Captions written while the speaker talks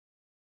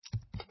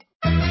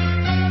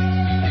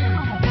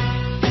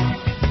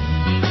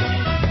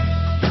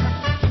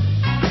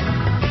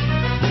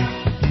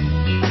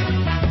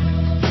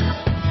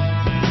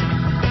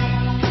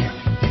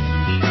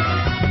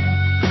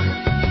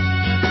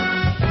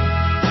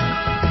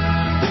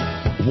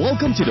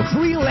welcome to the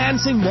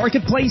Freelancing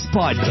Marketplace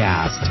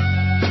Podcast,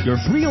 your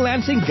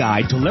freelancing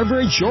guide to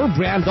leverage your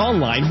brand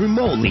online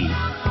remotely.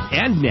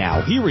 And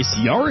now, here is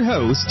your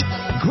host,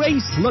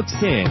 Grace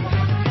Luxin.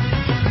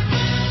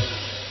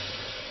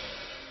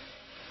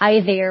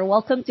 Hi there.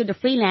 Welcome to the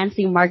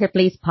Freelancing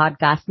Marketplace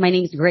Podcast. My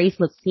name is Grace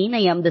Luxin.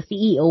 I am the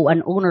CEO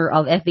and owner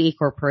of FBA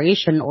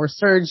Corporation or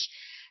Surge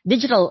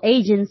Digital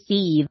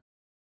Agency.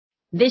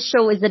 This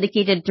show is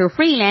dedicated to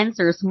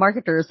freelancers,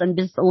 marketers, and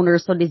business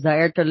owners who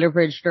desire to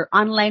leverage their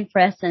online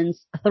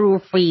presence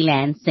through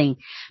freelancing.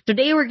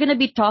 Today, we're going to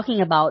be talking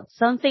about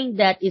something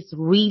that is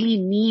really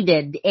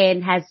needed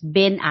and has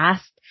been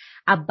asked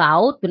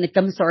about when it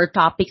comes to our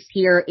topics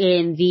here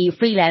in the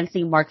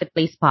Freelancing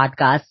Marketplace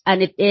Podcast,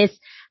 and it is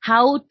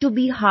how to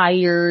be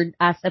hired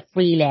as a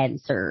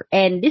freelancer.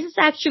 And this is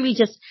actually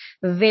just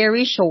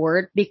very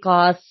short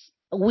because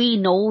we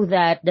know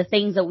that the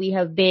things that we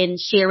have been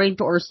sharing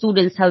to our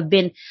students have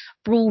been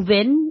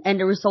proven and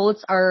the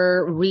results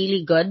are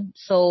really good.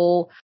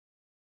 So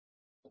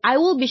I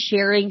will be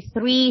sharing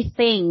 3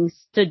 things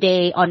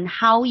today on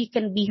how you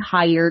can be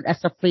hired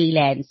as a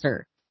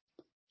freelancer.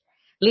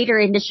 Later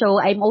in the show,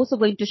 I'm also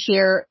going to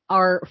share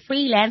our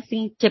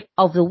freelancing tip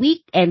of the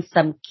week and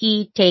some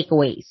key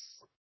takeaways.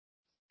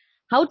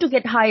 How to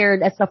get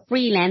hired as a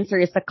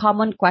freelancer is a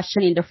common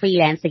question in the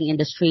freelancing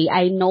industry.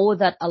 I know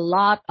that a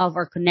lot of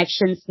our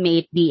connections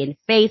may be in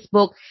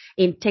Facebook,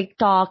 in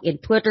TikTok, in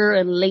Twitter,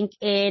 in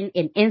LinkedIn,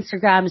 in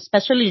Instagram,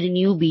 especially the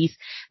newbies.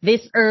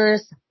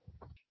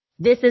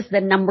 This is the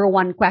number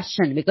one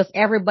question because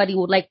everybody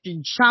would like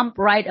to jump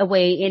right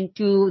away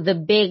into the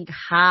big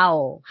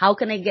how. How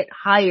can I get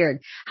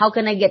hired? How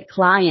can I get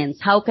clients?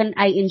 How can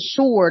I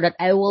ensure that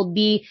I will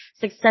be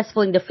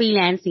successful in the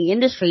freelancing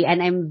industry?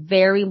 And I'm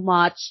very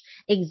much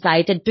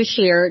excited to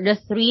share the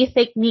 3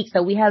 techniques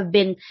that we have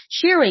been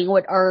sharing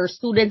with our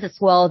students as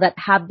well that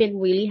have been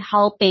really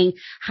helping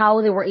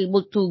how they were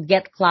able to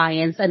get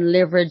clients and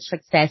leverage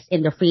success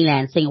in the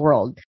freelancing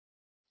world.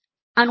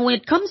 And when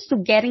it comes to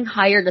getting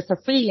hired as a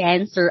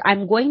freelancer,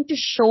 I'm going to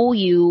show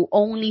you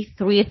only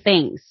 3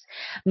 things.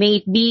 May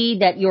it be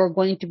that you're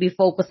going to be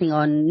focusing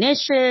on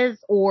niches,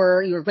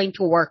 or you're going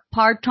to work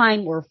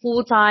part-time or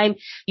full-time.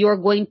 You're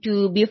going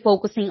to be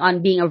focusing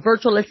on being a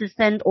virtual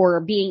assistant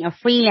or being a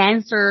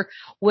freelancer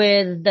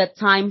with the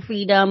time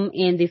freedom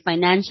and the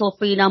financial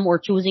freedom or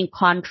choosing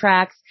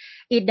contracts.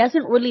 It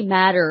doesn't really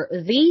matter.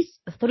 These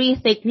 3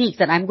 techniques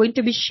that I'm going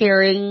to be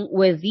sharing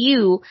with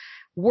you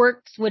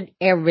works with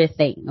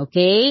everything,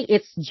 okay?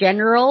 It's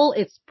general,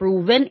 it's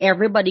proven,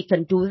 everybody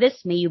can do this.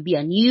 May you be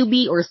a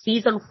newbie or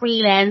seasoned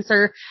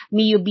freelancer,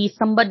 may you be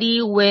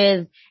somebody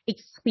with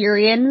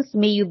experience,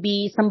 may you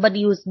be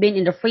somebody who's been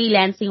in the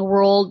freelancing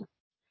world,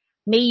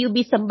 may you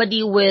be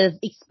somebody with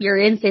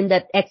experience in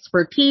that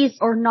expertise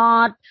or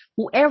not,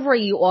 whoever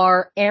you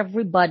are,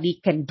 everybody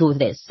can do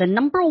this. And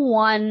number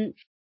 1,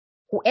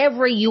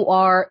 whoever you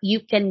are,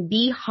 you can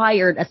be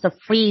hired as a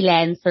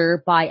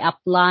freelancer by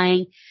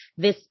applying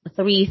these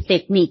 3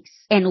 techniques.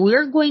 And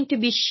we're going to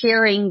be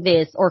sharing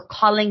this or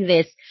calling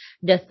this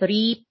the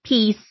 3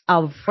 P's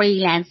of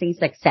freelancing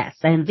success.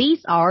 And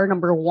these are,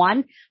 number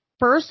 1,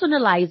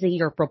 personalizing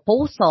your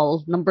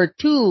proposal. Number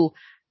 2,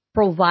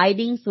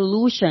 providing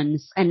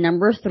solutions. And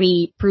number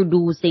 3,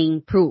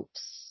 producing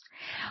proofs.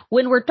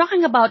 When we're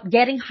talking about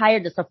getting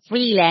hired as a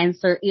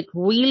freelancer, it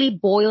really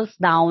boils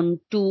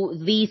down to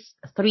these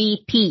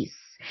 3 P's.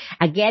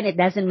 Again, it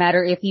doesn't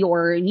matter if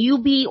you're a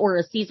newbie or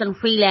a seasoned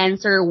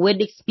freelancer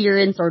with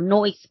experience or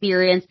no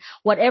experience,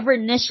 whatever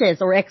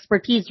niches or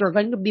expertise you're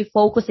going to be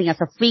focusing as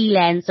a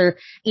freelancer,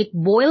 it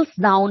boils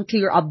down to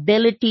your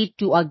ability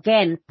to,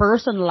 again,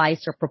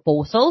 personalize your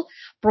proposal,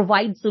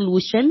 provide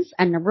solutions,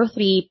 and number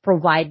 3,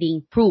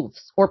 providing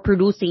proofs or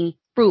producing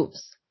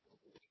proofs.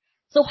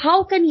 So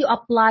how can you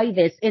apply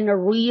this in a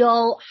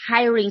real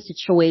hiring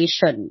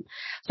situation?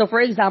 So for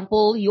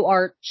example, you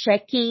are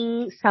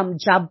checking some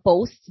job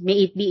posts,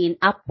 may it be in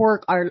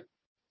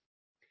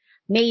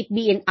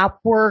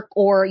Upwork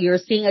or you're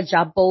seeing a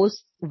job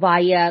post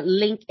via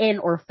LinkedIn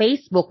or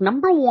Facebook.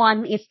 Number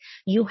 1 is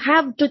you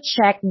have to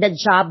check the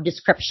job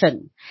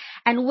description.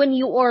 And when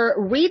you are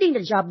reading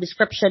the job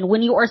description,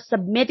 when you are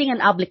submitting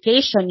an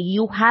application,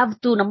 you have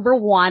to, number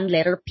 1,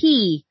 letter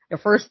P, the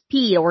first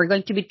P that we're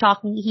going to be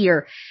talking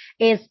here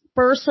is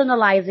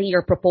personalizing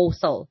your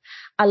proposal.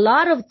 A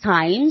lot of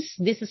times,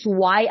 this is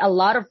why a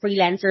lot of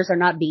freelancers are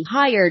not being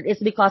hired, is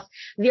because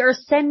they are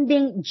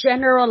sending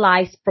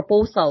generalized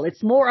proposal.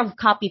 It's more of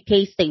copy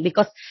pasting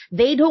because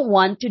they don't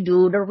want to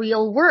do the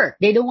real work.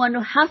 They don't want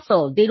to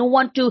hustle. They don't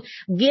want to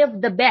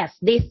give the best.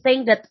 They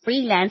think that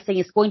freelancing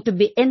is going to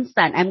be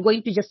instant. I'm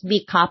going to just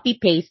be copy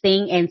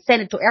pasting and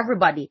send it to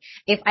everybody.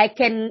 If I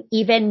can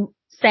even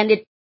send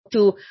it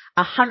to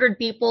 100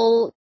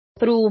 people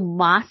through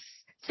mass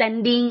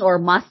sending or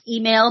mass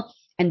email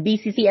and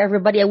BCC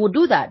everybody, I would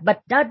do that.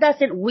 But that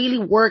doesn't really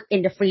work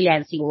in the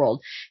freelancing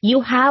world. You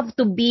have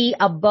to be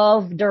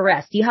above the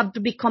rest. You have to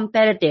be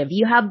competitive.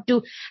 You have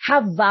to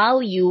have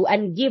value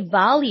and give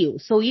value.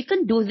 So you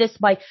can do this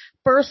by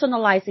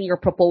personalizing your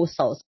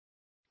proposals.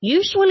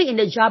 Usually in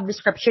the job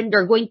description,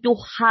 they're going to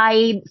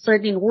hide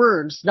certain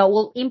words that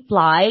will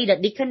imply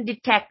that they can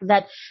detect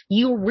that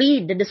you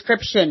read the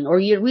description or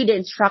you read the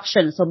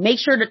instructions. So make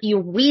sure that you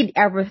read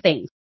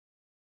everything.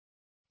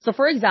 So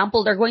for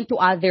example, they're going to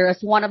add there as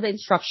one of the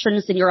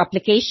instructions in your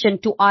application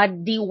to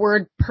add the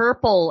word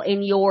purple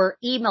in your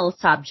email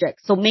subject.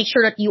 So make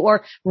sure that you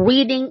are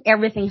reading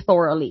everything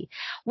thoroughly.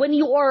 When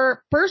you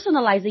are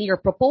personalizing your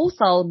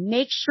proposal,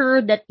 make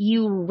sure that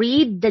you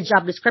read the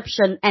job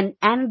description and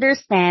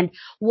understand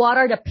what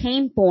are the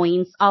pain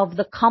points of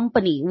the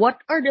company. What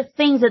are the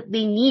things that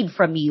they need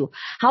from you?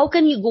 How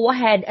can you go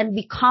ahead and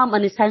become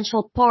an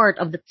essential part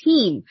of the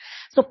team?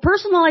 So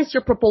personalize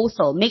your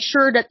proposal. Make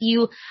sure that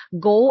you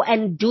go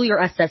and do your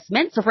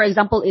assessment. So for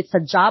example, it's a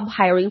job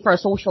hiring for a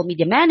social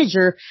media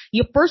manager.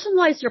 You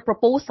personalize your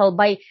proposal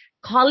by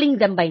calling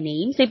them by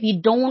name. So if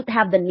you don't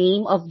have the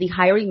name of the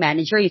hiring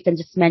manager, you can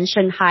just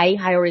mention, hi,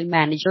 hiring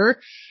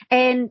manager,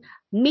 and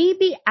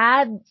maybe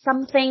add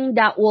something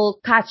that will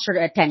catch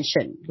your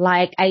attention.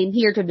 Like, I'm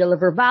here to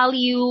deliver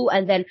value,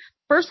 and then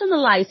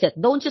personalize it.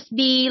 Don't just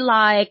be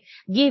like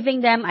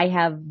giving them, I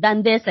have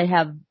done this, I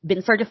have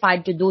been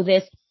certified to do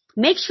this.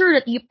 Make sure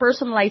that you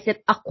personalize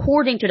it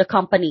according to the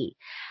company.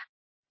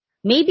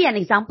 Maybe an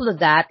example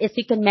of that is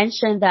you can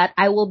mention that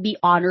I will be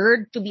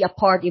honored to be a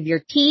part of your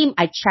team.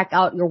 I check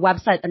out your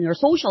website and your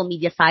social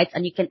media sites,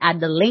 and you can add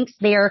the links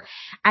there.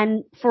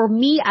 And for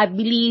me, I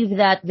believe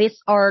that these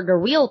are the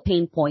real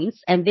pain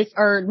points and these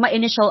are my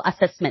initial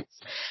assessments.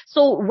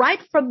 So right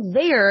from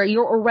there,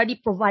 you're already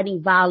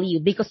providing value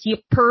because you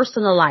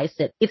personalize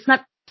it. It's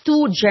not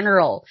too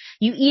general.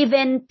 You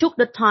even took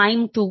the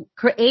time to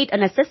create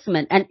an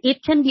assessment, and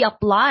it can be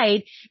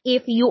applied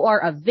if you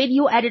are a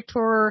video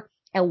editor,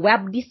 a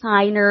web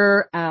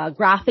designer, a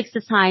graphics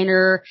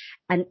designer,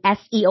 an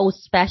SEO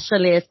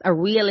specialist, a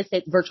real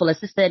estate virtual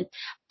assistant.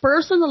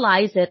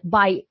 Personalize it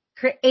by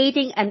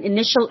creating an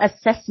initial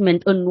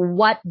assessment on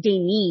what they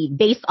need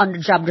based on the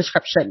job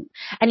description.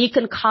 And you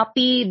can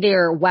copy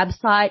their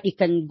website. You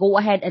can go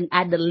ahead and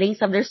add the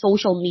links of their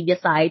social media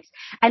sites.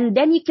 And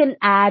then you can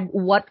add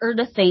what are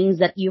the things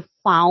that you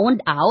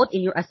found out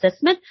in your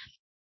assessment.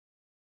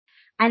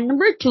 And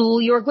number two,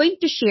 you're going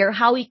to share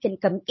how we can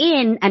come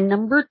in. And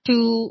number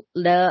two,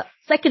 the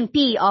second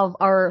P of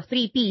our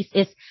three Ps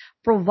is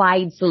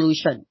provide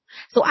solution.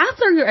 So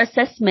after your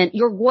assessment,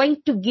 you're going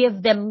to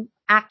give them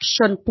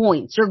action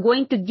points. You're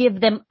going to give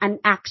them an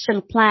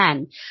action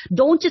plan.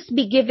 Don't just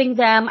be giving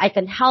them, I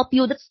can help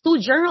you. That's too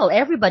general.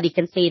 Everybody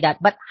can say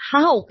that. But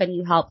how can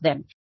you help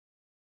them?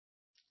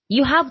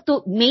 You have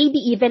to maybe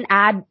even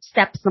add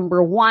steps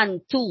number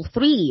 1, 2,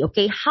 3.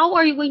 Okay. How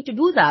are you going to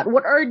do that?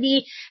 What are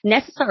the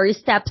necessary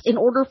steps in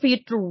order for you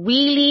to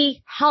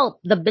really help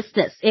the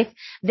business? If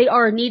they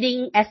are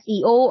needing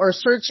SEO or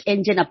search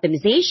engine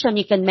optimization,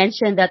 you can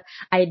mention that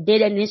I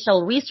did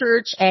initial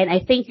research and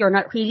I think you're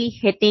not really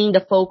hitting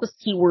the focus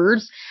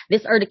keywords.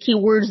 These are the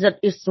keywords that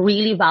is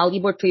really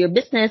valuable to your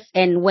business.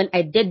 And when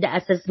I did the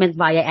assessment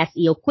via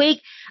SEO Quick,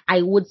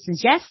 I would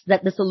suggest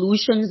that the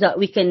solutions that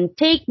we can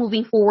take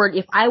moving forward,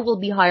 if I will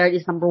be hired,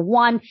 is number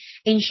 1,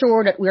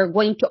 ensure that we are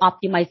going to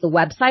optimize the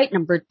website.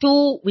 Number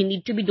 2, we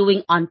need to be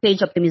doing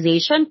on-page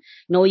optimization.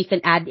 You can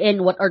add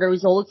in what are the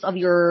results of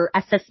your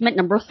assessment.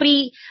 Number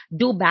 3,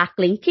 do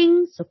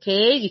backlinkings.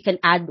 Okay. You can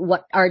add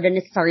what are the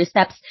necessary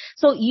steps.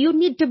 So you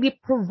need to be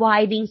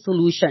providing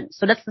solutions.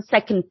 So that's the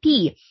second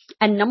P.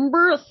 And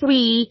number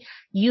 3,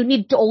 you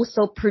need to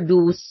also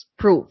produce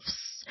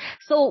proofs.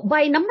 So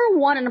by number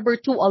 1 and number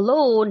 2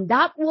 alone,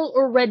 that will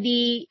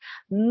already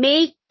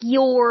make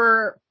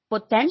your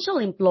potential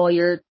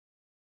employer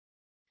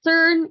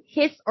turn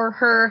his or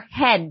her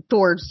head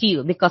towards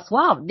you because,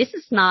 wow, this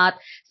is not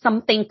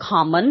something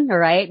common,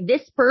 right?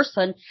 This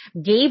person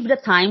gave the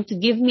time to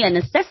give me an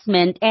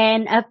assessment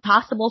and a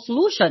possible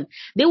solution.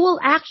 They will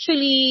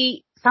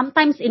actually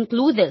sometimes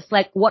include this,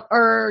 like what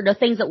are the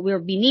things that we'll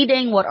be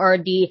needing? What are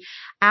the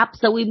apps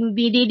that we will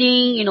be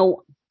needing?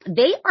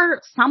 They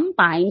are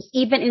sometimes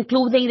even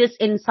including this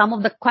in some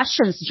of the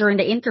questions during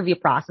the interview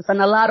process.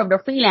 And a lot of the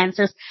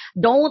freelancers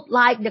don't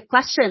like the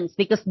questions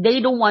because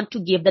they don't want to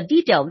give the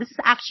detail. This is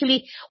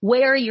actually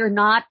where you're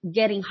not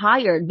getting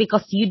hired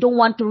because you don't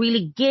want to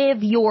really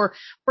give your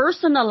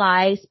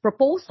personalized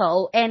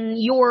proposal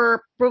and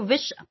your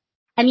provision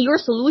and your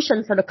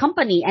solution for the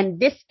company. And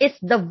this is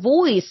the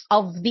voice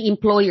of the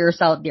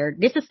employers out there.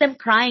 This is them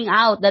crying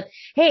out that,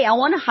 hey, I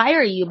want to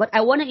hire you, but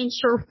I want to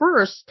ensure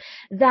first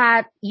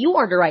that you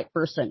are the right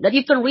person, that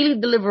you can really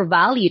deliver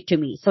value to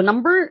me. So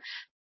number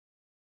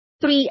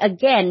 3,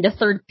 again, the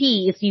third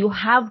P is you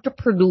have to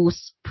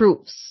produce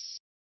proofs.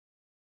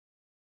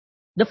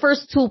 The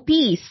first 2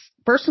 Ps,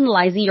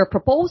 personalizing your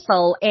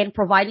proposal and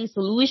providing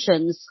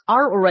solutions,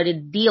 are already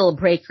deal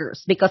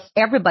breakers because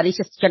everybody's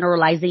just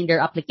generalizing their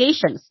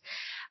applications.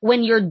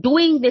 When you're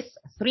doing this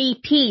 3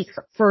 Ps,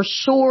 for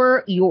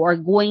sure you are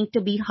going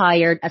to be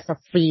hired as a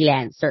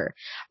freelancer.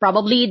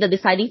 Probably the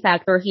deciding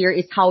factor here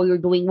is how you're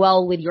doing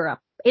well with your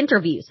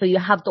interviews. So you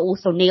have to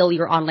also nail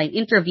your online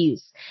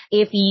interviews.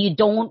 If you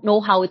don't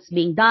know how it's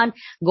being done,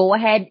 go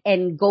ahead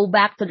and go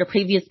back to the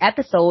previous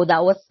episode.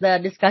 That was the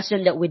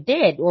discussion that we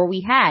did or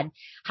we had,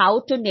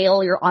 how to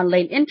nail your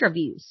online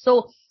interviews.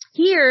 So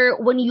here,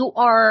 when you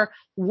are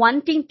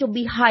wanting to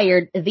be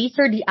hired, these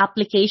are the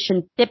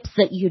application tips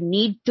that you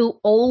need to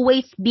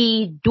always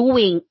be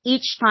doing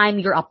each time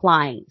you're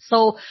applying.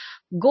 So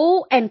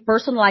go and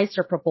personalize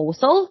your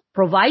proposal,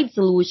 provide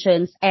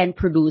solutions, and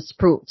produce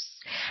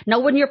proofs. Now,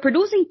 when you're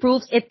producing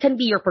proofs, it can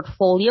be your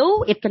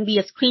portfolio. It can be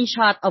a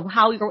screenshot of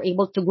how you're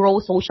able to grow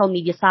social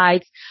media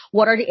sites.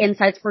 What are the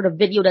insights for the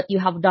video that you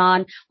have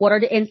done? What are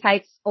the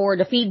insights or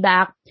the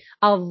feedback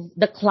of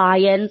the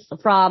clients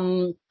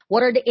from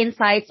what are the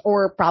insights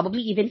or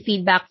probably even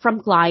feedback from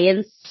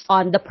clients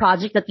on the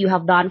project that you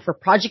have done for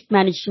project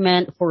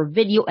management, for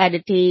video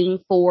editing,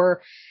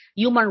 for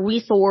human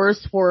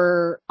resource,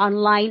 for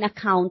online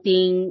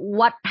accounting,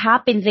 what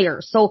happened there.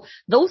 So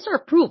those are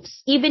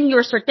proofs. Even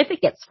your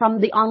certificates from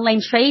the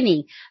online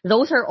training,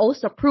 those are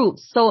also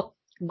proofs. So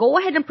go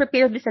ahead and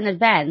prepare this in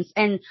advance.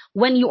 And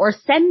when you are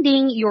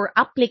sending your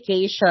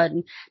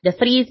application, the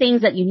three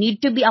things that you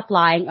need to be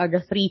applying are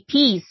the three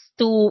P's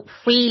to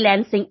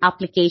freelancing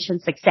application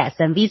success.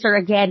 And these are,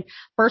 again,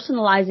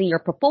 personalizing your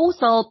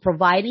proposal,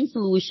 providing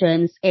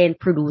solutions, and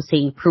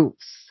producing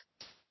proofs.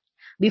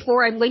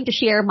 Before I'm going to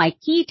share my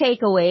key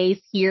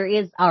takeaways, here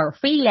is our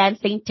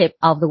freelancing tip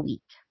of the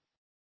week.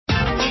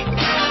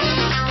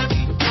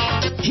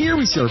 Here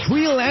is your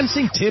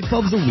freelancing tip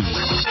of the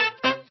week.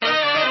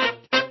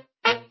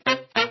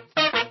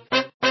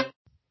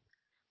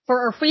 For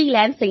our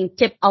freelancing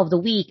tip of the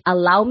week,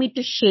 allow me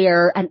to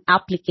share an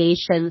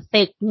application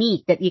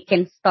technique that you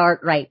can start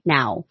right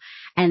now.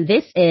 And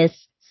this is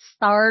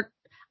start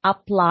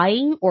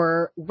applying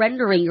or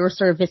rendering your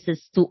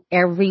services to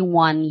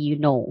everyone you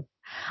know.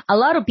 A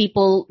lot of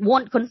people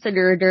won't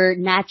consider their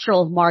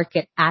natural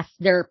market as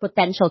their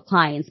potential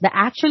clients. But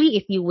actually,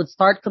 if you would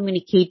start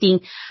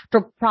communicating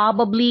to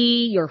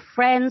probably your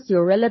friends,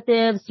 your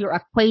relatives, your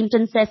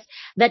acquaintances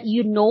that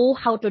you know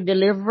how to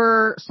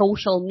deliver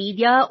social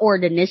media or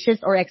the niches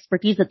or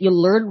expertise that you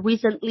learned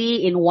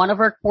recently in one of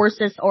our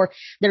courses or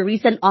the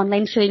recent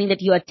online training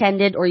that you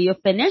attended or you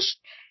finished,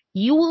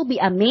 you will be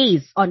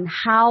amazed on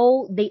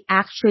how they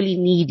actually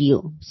need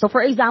you. So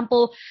for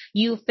example,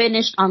 you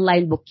finished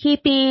online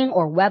bookkeeping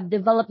or web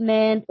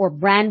development or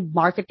brand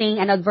marketing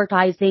and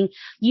advertising.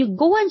 You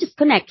go and just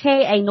connect.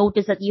 Hey, I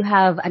noticed that you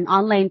have an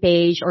online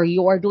page or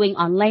you are doing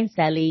online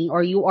selling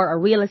or you are a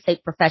real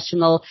estate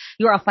professional.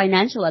 You're a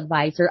financial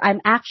advisor.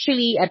 I'm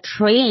actually a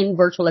trained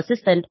virtual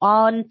assistant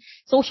on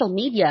social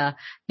media.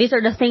 These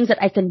are the things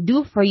that I can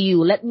do for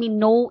you. Let me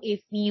know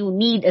if you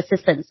need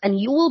assistance. And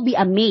you will be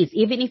amazed,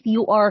 even if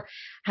you are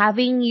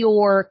having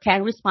your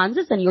canned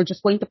responses and you're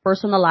just going to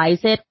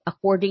personalize it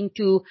according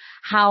to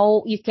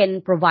how you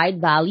can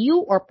provide value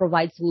or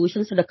provide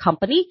solutions to the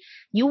company,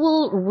 you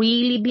will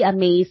really be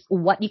amazed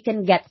what you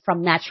can get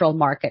from natural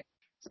market,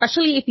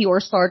 especially if you're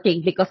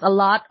starting, because a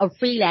lot of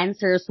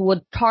freelancers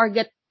would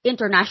target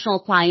international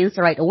clients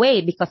right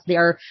away because they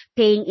are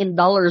paying in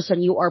dollars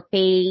and you are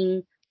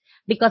paying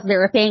because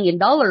they're paying in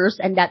dollars,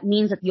 and that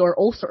means that you're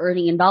also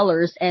earning in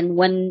dollars. And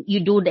when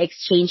you do the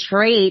exchange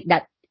rate,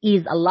 that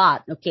is a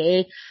lot,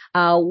 okay?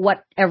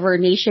 Whatever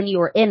nation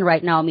you're in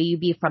right now, may you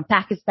be from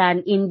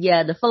Pakistan,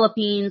 India, the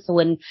Philippines,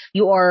 when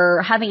you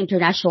are having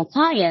international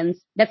clients,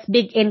 that's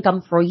big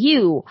income for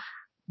you.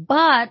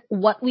 But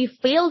what we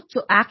fail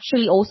to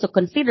actually also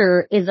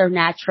consider is our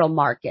natural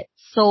market.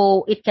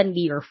 So it can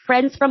be your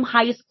friends from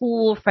high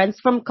school, friends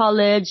from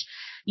college,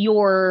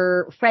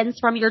 your friends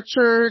from your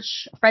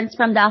church, friends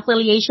from the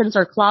affiliations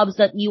or clubs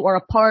that you are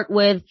a part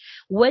with.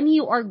 When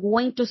you are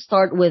going to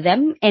start with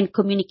them and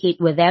communicate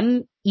with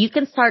them, you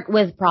can start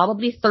with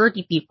probably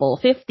 30 people,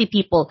 50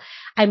 people.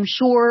 I'm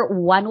sure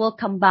one will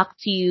come back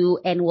to you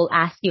and will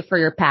ask you for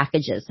your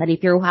packages. And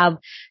if you have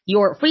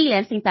your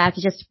freelancing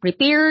packages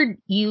prepared,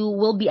 you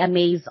will be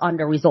amazed on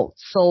the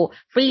results. So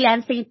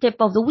freelancing tip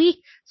of the week,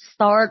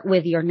 start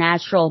with your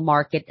natural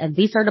market. And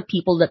these are the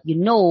people that you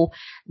know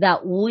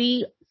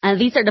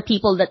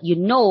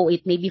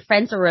it may be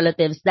friends or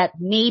relatives that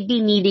may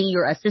be needing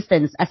your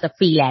assistance as a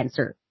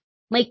freelancer.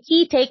 My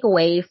key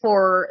takeaway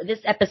for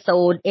this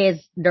episode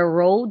is the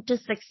road to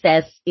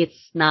success.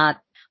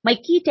 My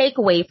key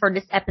takeaway for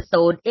this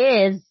episode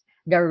is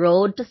the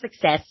road to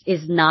success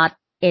is not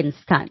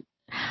instant.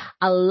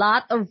 A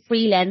lot of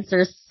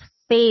freelancers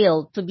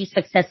fail to be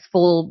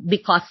successful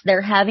because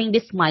they're having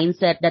this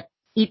mindset that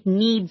it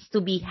needs to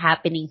be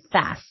happening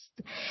fast.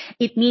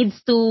 It needs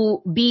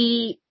to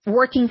be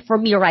working for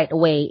me right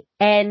away.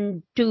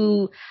 And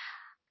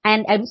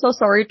I'm so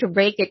sorry to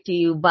break it to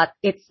you, but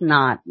it's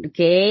not,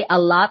 okay? A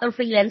lot of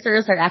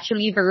freelancers are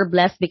actually very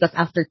blessed because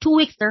after 2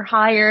 weeks, they're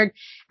hired.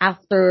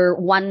 After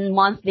 1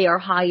 month, they are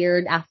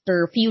hired.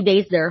 After a few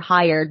days, they're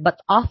hired. But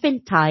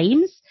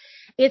oftentimes,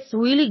 it's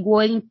really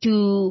going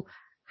to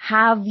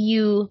have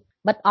you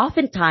But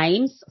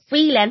oftentimes,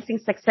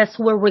 freelancing success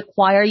will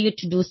require you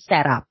to do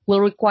setup, will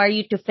require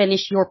you to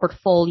finish your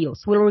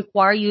portfolios, will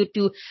require you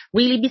to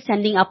really be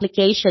sending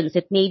applications.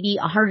 It may be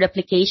 100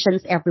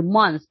 applications every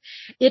month.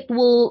 It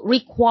will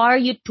require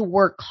you to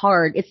work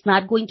hard. It's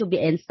not going to be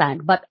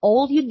instant, but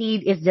all you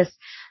need is just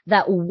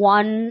that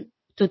 1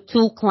 to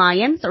 2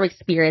 clients or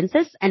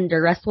experiences, and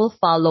the rest will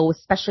follow,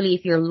 especially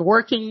if you're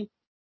working,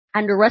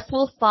 and the rest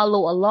will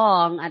follow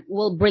along and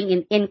will bring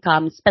in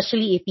income,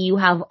 especially if you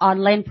have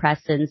online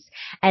presence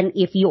and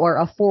if you are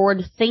a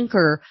forward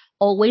thinker,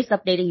 always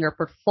updating your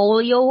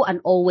portfolio and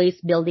always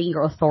building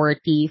your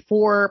authority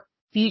for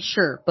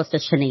future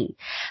positioning.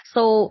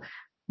 So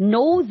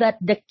know that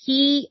the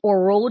key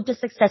or road to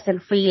success in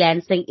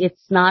freelancing,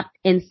 it's not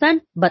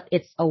instant, but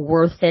it's a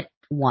worth it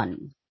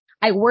one.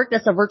 I worked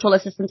as a virtual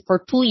assistant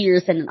for 2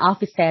 years in an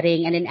office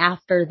setting, and then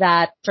after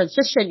that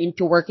transitioned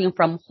into working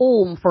from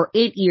home for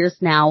 8 years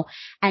now,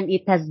 and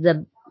it is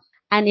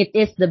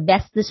the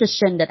best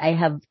decision that I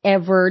have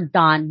ever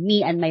done,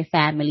 me and my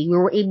family. We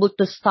were able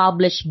to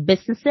establish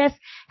businesses,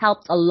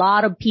 helped a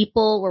lot of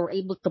people, we were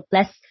able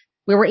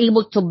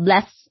to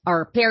bless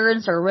our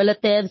parents, our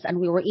relatives, and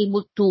we were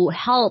able to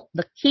help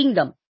the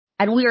kingdom.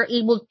 And we are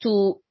able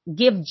to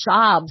give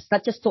jobs,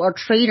 not just to our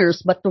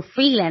traders, but to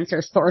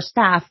freelancers, to our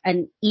staff,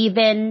 and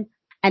even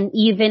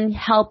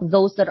help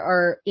those that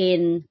are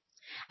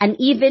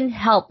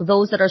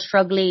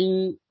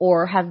struggling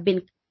or have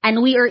been,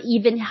 and we are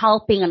even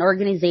helping an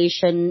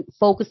organization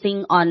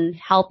focusing on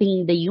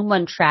helping the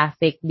human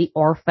traffic, the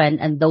orphan,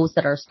 and those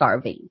that are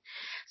starving.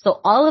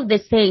 So all of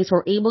these things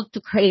were able to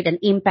create an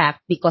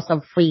impact because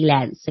of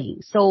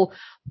freelancing. So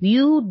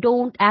you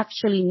don't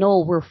actually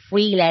know where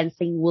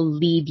freelancing will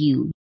lead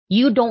you.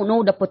 You don't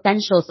know the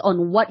potentials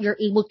on what you're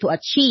able to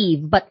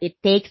achieve, but it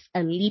takes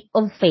a leap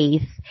of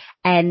faith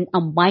and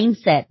a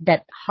mindset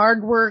that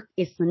hard work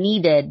is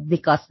needed,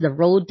 because the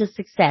road to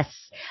success,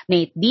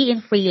 may it be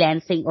in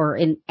freelancing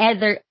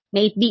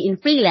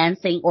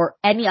or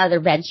any other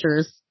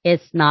ventures,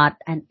 is not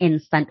an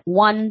instant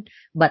one,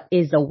 but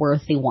is a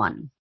worthy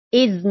one.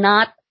 Is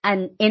not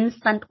an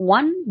instant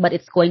one, but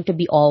it's going to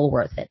be all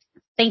worth it.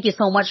 Thank you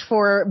so much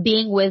for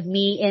being with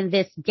me in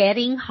this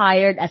Getting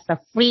Hired as a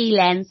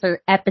Freelancer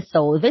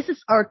episode. This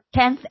is our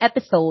 10th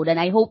episode, and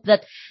I hope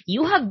that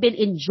you have been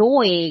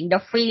enjoying the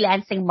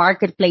Freelancing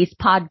Marketplace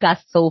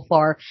podcast so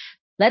far.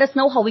 Let us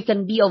know how we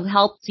can be of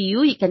help to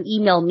you. You can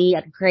email me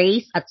at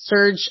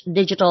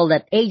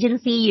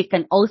grace@surgedigital.agency. You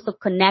can also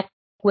connect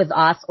with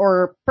us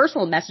or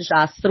personal message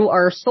us through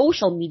our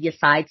social media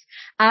sites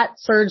at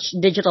Surge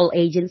Digital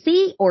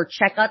Agency, or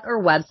check out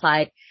our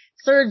website,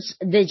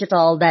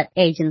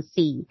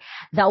 surgedigital.agency.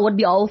 That would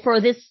be all for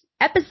this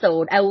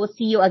episode. I will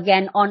see you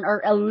again on our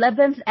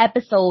 11th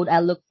episode. I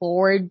look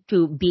forward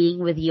to being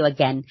with you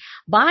again.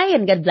 Bye,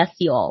 and God bless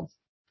you all.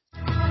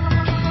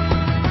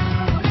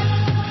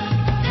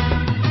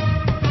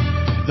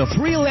 The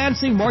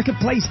Freelancing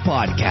Marketplace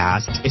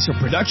podcast is a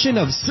production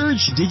of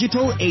Surge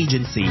Digital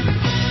Agency.